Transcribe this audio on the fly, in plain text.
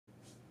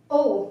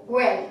Oh,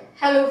 well,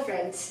 hello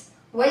friends.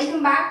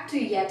 Welcome back to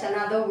yet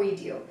another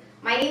video.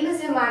 My name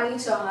is Himani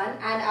Chauhan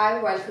and I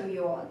welcome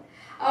you all.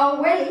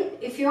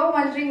 If you're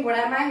wondering what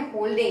am I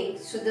holding,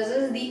 so this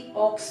is the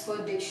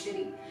Oxford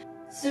Dictionary.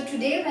 So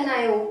today when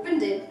I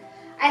opened it,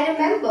 I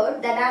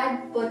remembered that I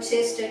had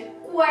purchased it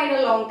quite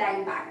a long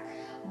time back.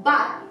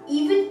 But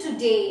even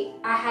today,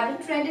 I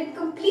haven't read it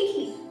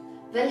completely.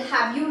 Well,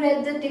 have you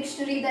read the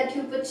dictionary that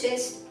you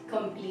purchased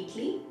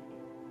completely?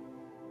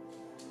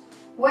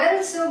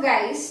 Well, so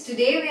guys,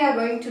 today we are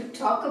going to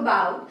talk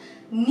about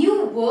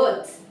new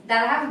words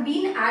that have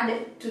been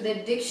added to the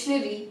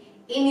dictionary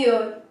in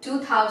year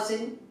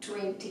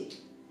 2020.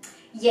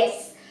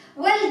 Yes,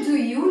 well, do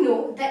you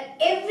know that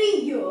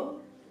every year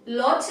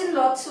lots and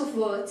lots of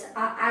words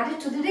are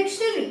added to the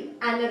dictionary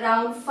and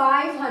around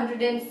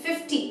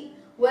 550,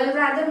 well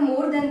rather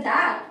more than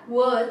that,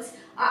 words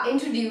are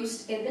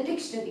introduced in the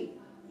dictionary.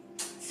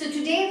 So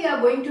today we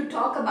are going to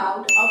talk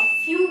about a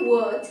few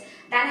words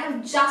that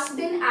have just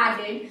been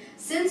added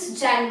since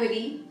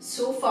January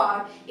so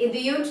far in the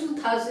year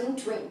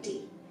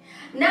 2020.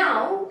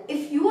 Now,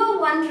 if you are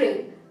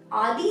wondering,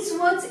 are these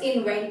words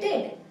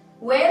invented?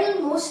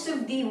 Well, most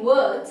of the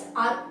words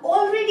are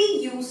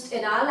already used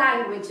in our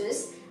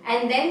languages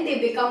and then they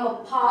become a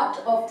part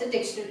of the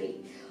dictionary.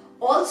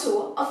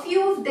 Also, a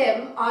few of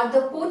them are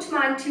the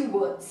portmanteau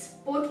words.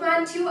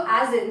 Portmanteau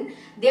as in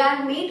they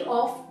are made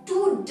of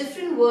two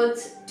different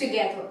words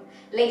together.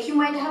 Like you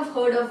might have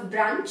heard of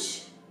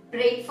brunch,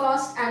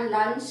 breakfast and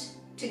lunch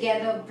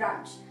together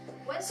brunch.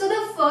 So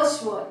the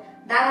first word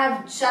that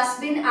have just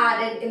been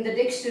added in the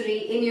dictionary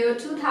in year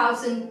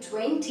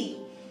 2020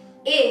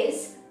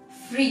 is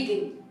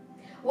freegan.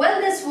 Well,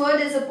 this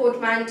word is a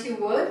portmanteau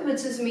word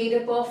which is made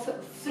up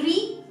of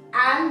free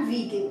and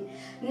vegan.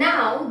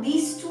 Now,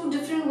 these two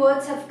different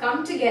words have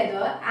come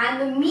together and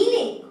the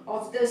meaning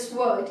of this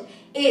word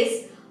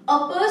is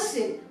a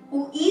person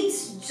who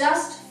eats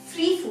just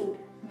free food.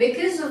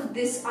 Because of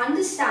this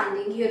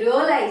understanding, he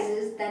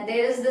realizes that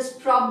there is this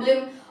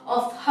problem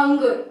of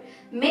hunger.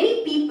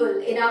 Many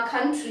people in our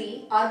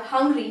country are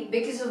hungry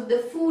because of the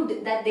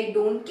food that they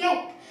don't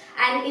get.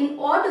 And in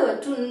order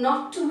to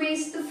not to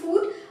waste the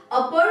food,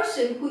 a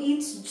person who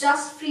eats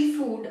just free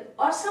food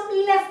or some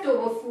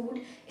leftover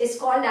food is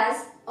called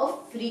as a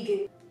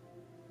freegan.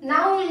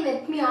 Now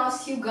let me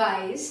ask you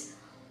guys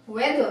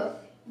whether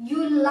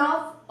you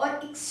love or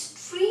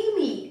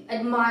extremely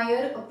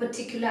admire a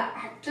particular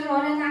actor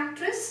or an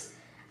actress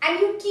and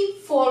you keep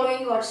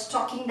following or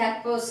stalking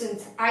that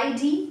person's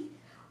ID.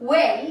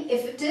 Well,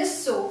 if it is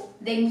so,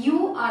 then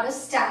you are a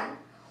stan.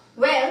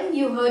 Well,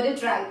 you heard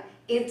it right.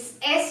 It's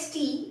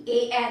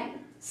S-T-A-N,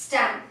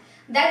 stan.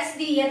 That's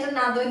the yet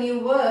another new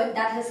word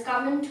that has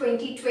come in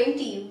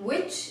 2020,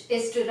 which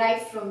is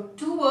derived from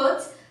two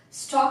words,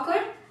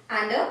 stalker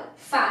and a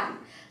fan.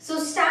 So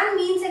stan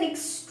means an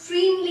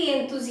extremely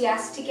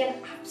enthusiastic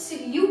and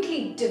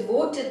absolutely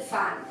devoted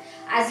fan.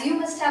 As you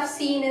must have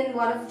seen in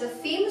one of the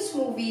famous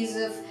movies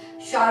of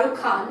Shah Rukh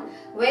Khan,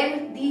 where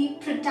the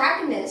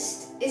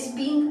protagonist is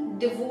being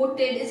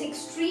devoted, is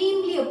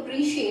extremely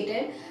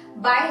appreciated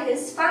by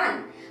his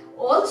fan.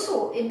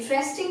 Also,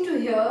 interesting to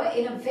hear,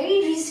 in a very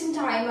recent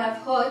time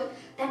I've heard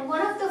that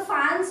one of the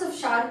fans of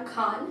Shah Rukh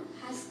Khan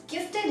has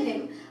gifted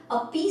him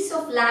a piece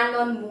of land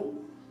on moon.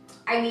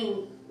 I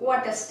mean,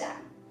 what a stan,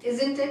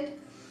 isn't it?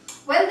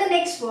 Well, the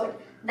next word,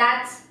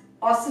 that's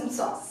awesome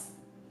sauce.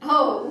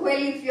 Oh, well,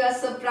 if you are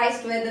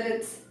surprised whether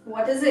it's,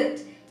 what is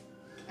it?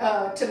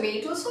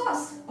 Tomato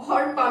sauce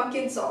or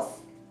pumpkin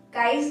sauce.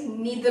 Guys,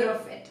 neither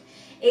of it.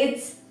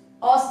 It's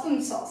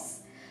awesome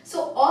sauce.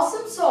 So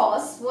awesome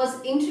sauce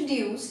was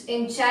introduced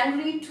in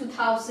January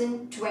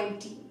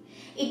 2020.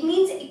 It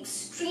means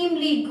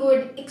extremely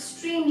good,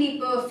 extremely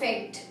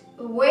perfect,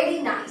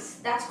 very nice.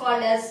 That's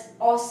called as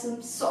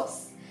awesome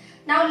sauce.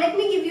 Now let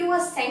me give you a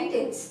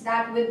sentence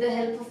that with the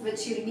help of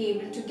which you'll be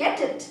able to get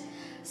it.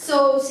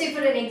 So say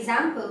for an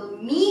example,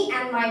 me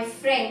and my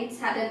friends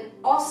had an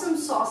awesome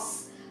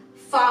sauce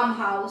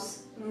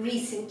farmhouse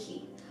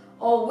recently.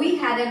 Or we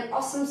had an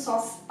awesome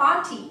sauce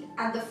party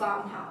at the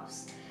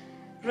farmhouse.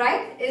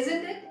 Right?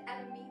 Isn't it?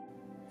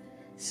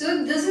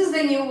 So this is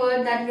the new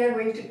word that we are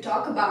going to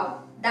talk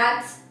about.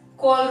 That's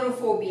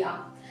coulrophobia.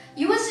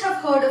 You must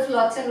have heard of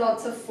lots and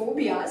lots of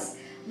phobias,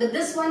 but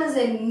this one is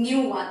a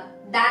new one.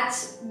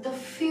 That's the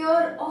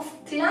fear of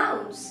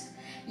clowns.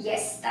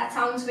 Yes, that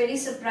sounds very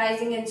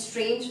surprising and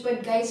strange,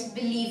 but guys,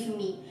 believe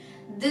me,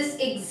 this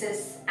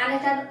exists and it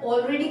had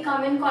already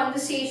come in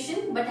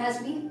conversation but has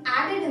been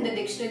added in the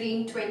dictionary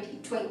in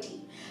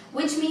 2020,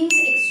 which means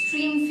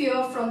extreme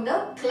fear from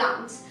the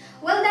clowns.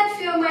 Well, that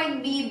fear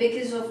might be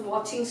because of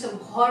watching some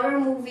horror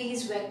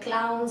movies where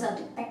clowns are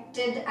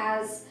depicted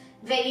as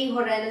very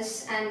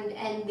horrendous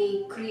and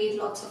they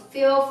create lots of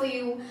fear for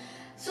you.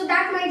 So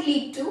that might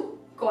lead to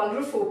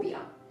coulrophobia.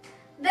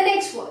 The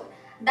next word,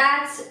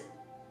 that's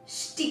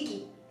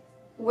sticky.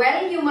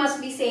 Well, you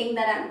must be saying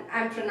that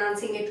I'm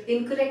pronouncing it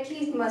incorrectly.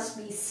 It must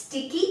be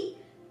sticky.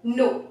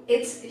 No,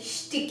 it's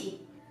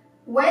sticky.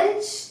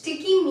 Well,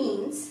 sticky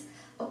means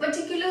a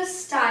particular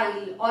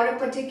style or a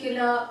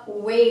particular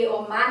way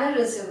or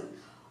mannerism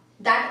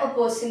that a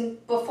person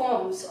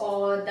performs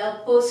or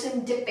the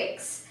person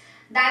depicts.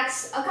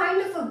 That's a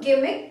kind of a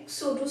gimmick,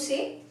 so to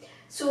say.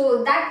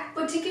 So that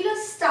particular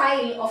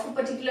style of a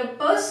particular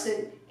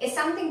person is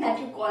something that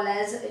you call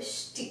as a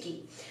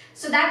shticky.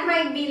 So that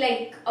might be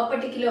like a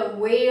particular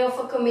way of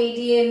a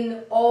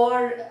comedian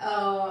or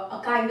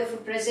a kind of a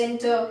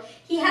presenter.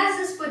 He has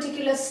this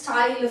particular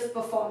style of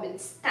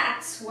performance.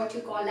 That's what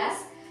you call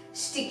as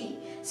shticky.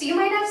 So you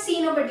might have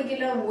seen a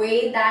particular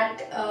way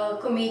that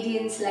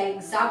comedians like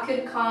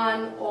Zakir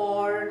Khan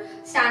or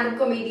stand-up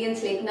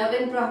comedians like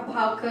Navin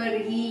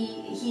Prabhakar,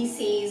 he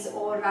says,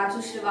 or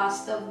Raju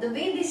Srivastav, the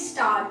way they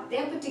start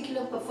their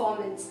particular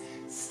performance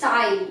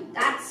style,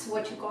 that's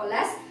what you call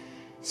as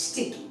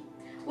shticky.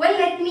 Well,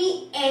 let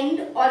me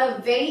end on a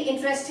very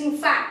interesting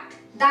fact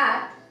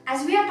that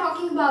as we are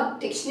talking about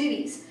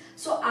dictionaries,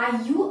 so are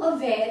you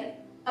aware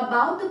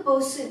about the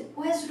person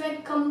who has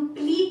read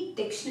complete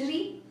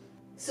dictionary?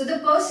 So the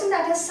person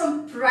that has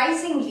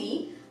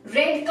surprisingly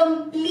read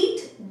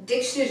complete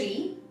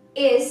dictionary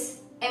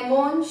is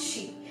Emon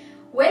Shi.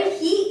 Well,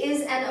 he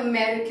is an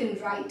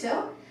American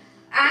writer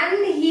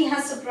and he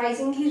has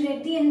surprisingly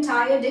read the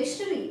entire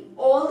dictionary,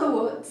 all the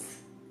words.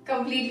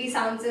 Completely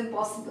sounds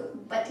impossible,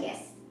 but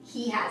yes,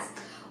 he has.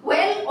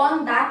 Well,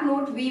 on that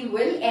note, we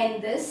will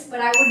end this, but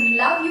I would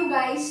love you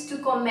guys to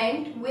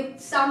comment with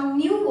some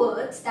new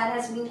words that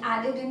has been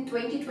added in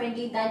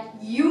 2020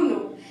 that you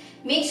know.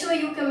 Make sure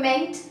you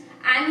comment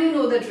and you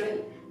know the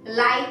drill.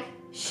 Like,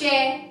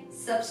 share,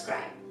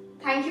 subscribe.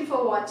 Thank you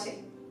for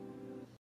watching.